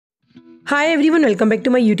Hi everyone, welcome back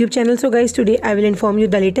to my YouTube channel. So guys, today I will inform you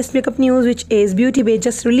the latest makeup news, which is Beauty Bay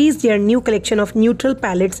just released their new collection of neutral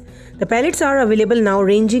palettes. The palettes are available now,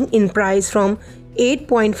 ranging in price from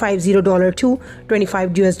 $8.50 to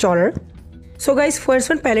 $25 US. So guys, first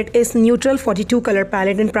one palette is neutral 42 color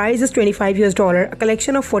palette and price is $25 US. A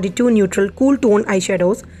collection of 42 neutral cool tone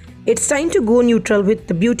eyeshadows. It's time to go neutral with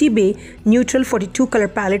the Beauty Bay neutral 42 color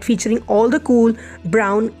palette, featuring all the cool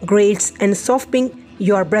brown, greys and soft pink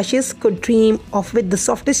your brushes could dream of with the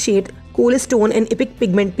softest shade, coolest tone and epic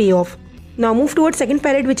pigment payoff. Now move towards second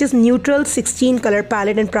palette, which is neutral 16 color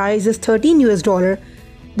palette and price is $13 US.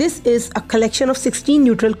 This is a collection of 16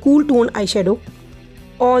 neutral cool tone eyeshadow.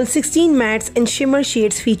 All 16 mattes and shimmer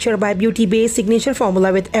shades feature by Beauty Bay's signature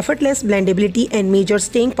formula with effortless blendability and major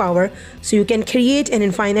staying power, so you can create an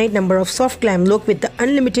infinite number of soft glam look with the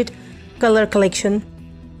unlimited color collection.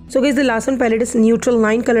 So guys, the last one palette is neutral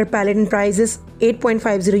 9 color palette and price is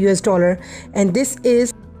 $8.50 US, and this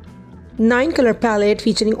is 9 color palette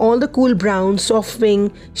featuring all the cool brown soft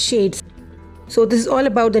wing shades. So this is all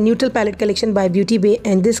about the neutral palette collection by Beauty Bay,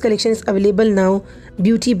 and this collection is available now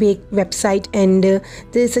Beauty Bay website, and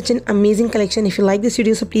this is such an amazing collection. If you like this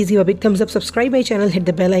video, so please give a big thumbs up, subscribe my channel, hit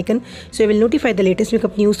the bell icon so you will notify the latest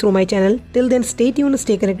makeup news through my channel. Till then, stay tuned,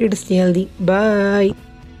 stay connected, stay healthy. Bye.